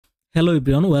Hello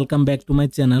everyone, welcome back to my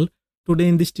channel. Today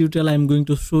in this tutorial I am going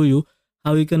to show you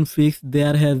how you can fix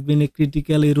there has been a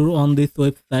critical error on this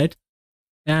website,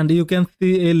 and you can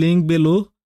see a link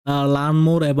below. Learn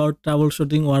more about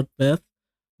troubleshooting WordPress,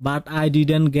 but I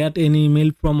didn't get any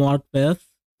email from WordPress.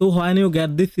 So when you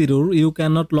get this error, you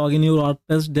cannot log in your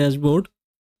WordPress dashboard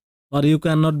or you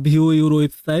cannot view your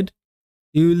website.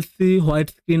 You will see white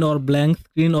screen or blank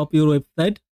screen of your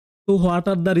website. So what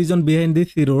are the reason behind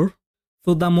this error?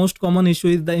 So the most common issue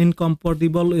is the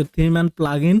incompatible theme and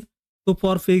plugin. So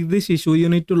for fix this issue, you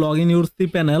need to log in your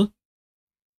cPanel.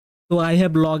 So I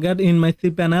have logged in my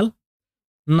cPanel.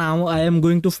 Now I am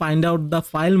going to find out the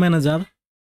file manager,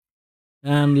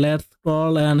 and let's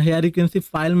scroll, and here you can see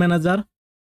file manager.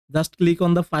 Just click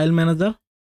on the file manager.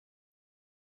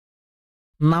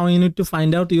 Now you need to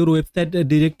find out your website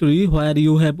directory where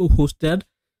you have hosted.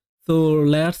 So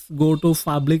let's go to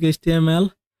public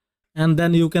HTML, and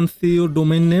then you can see your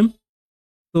domain name.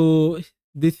 So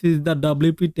this is the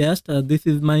WP test. This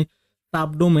is my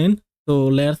subdomain. So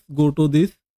let's go to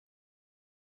this.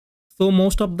 So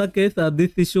most of the case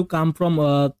this issue come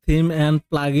from theme and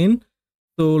plugin.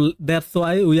 So that's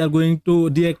why we are going to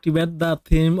deactivate the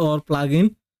theme or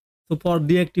plugin. So for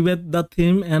deactivate the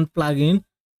theme and plugin,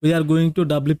 we are going to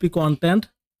WP content,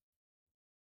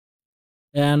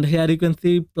 and here you can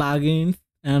see plugins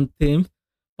and themes.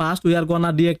 First we are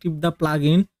gonna deactivate the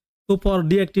plugin. So for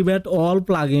deactivate all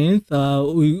plugins,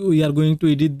 we are going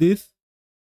to edit this,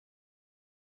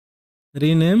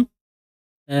 rename,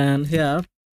 and here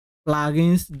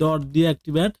plugins dot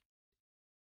deactivate.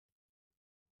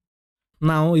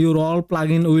 Now your all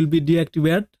plugin will be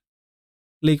deactivated.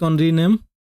 Click on rename.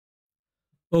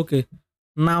 Okay,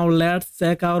 now let's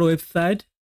check our website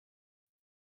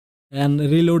and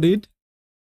reload it.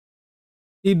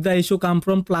 If the issue come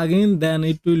from plugin, then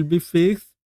it will be fixed.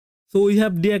 So we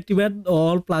have deactivated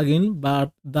all plugin,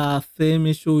 but the same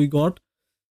issue we got.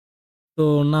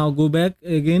 So now go back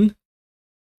again.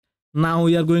 Now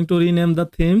we are going to rename the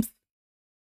themes.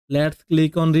 Let's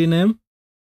click on rename,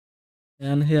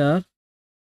 and here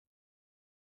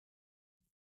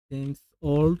themes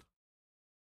old.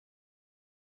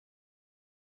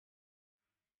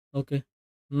 Okay,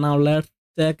 now let's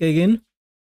check again.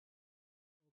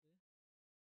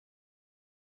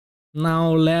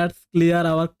 Now let's clear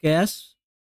our cache.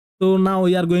 So now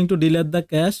we are going to delete the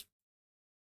cache.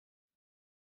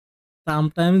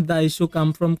 Sometimes the issue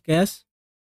come from cache,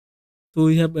 so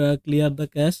we have cleared the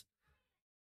cache.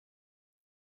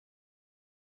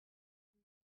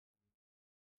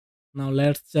 Now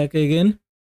let's check again.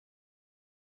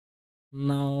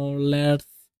 Now let's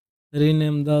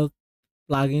rename the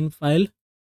plugin file.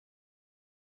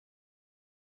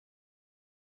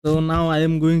 So now I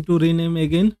am going to rename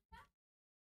again.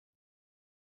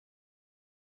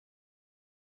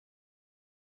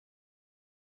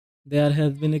 There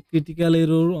has been a critical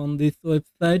error on this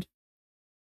website.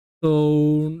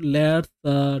 So let's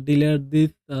delete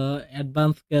this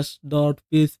advanced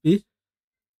cache.php.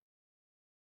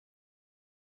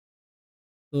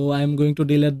 So I am going to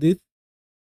delete this.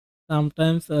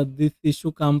 Sometimes this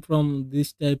issue come from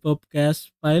this type of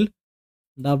cache file,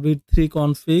 w3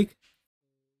 config.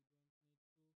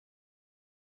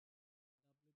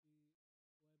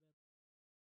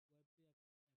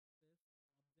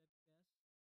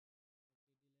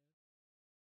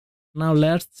 Now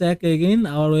let's check again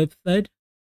our website.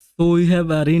 So we have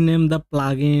renamed the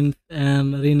plugins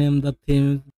and renamed the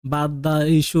themes, but the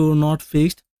issue not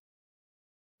fixed.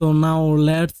 So now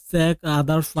let's check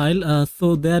other file.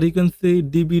 So there you can see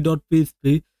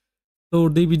db.php. So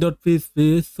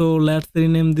db.php. So let's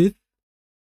rename this.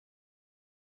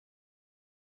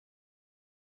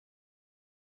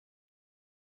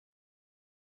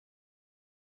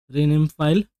 Rename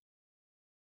file.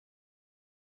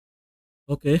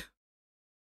 Okay.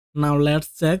 Now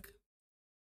let's check.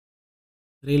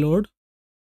 Reload.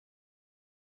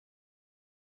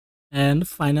 And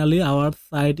finally our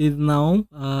site is now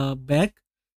back.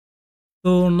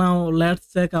 So now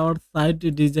let's check our site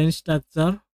design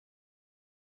structure,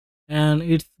 and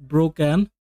it's broken.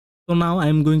 So now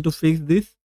I'm going to fix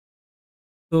this.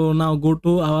 So now go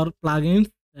to our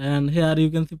plugins, and here you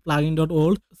can see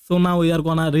plugin.old. So now we are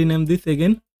gonna rename this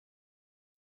again.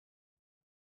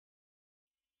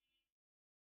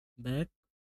 Back,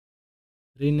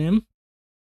 rename,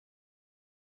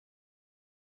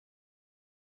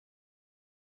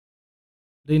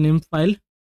 rename file.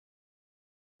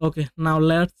 Okay, now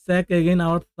let's check again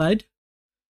our site.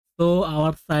 So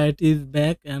our site is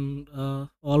back, and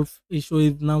all issue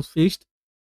is now fixed.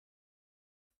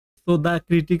 So the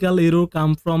critical error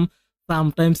come from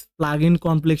sometimes plugin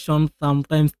completion,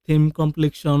 sometimes theme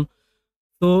completion,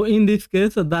 So in this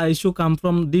case, the issue come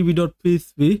from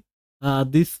db.php,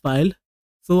 this file.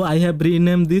 So I have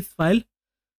renamed this file.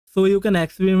 So you can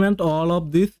experiment all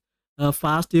of this.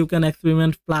 First, you can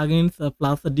experiment plugins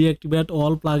plus deactivate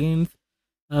all plugins.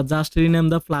 Just rename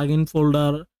the plugin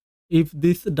folder. If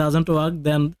this doesn't work,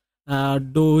 then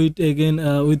do it again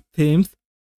with themes.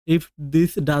 If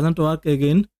this doesn't work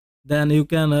again, then you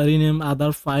can rename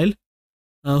other file.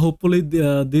 Hopefully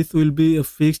this will be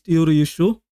fixed your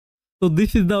issue. So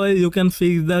this is the way you can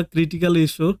fix the critical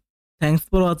issue. Thanks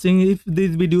for watching. If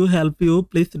this video helped you,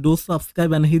 please do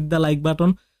subscribe and hit the like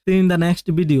button. See you in the next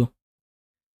video.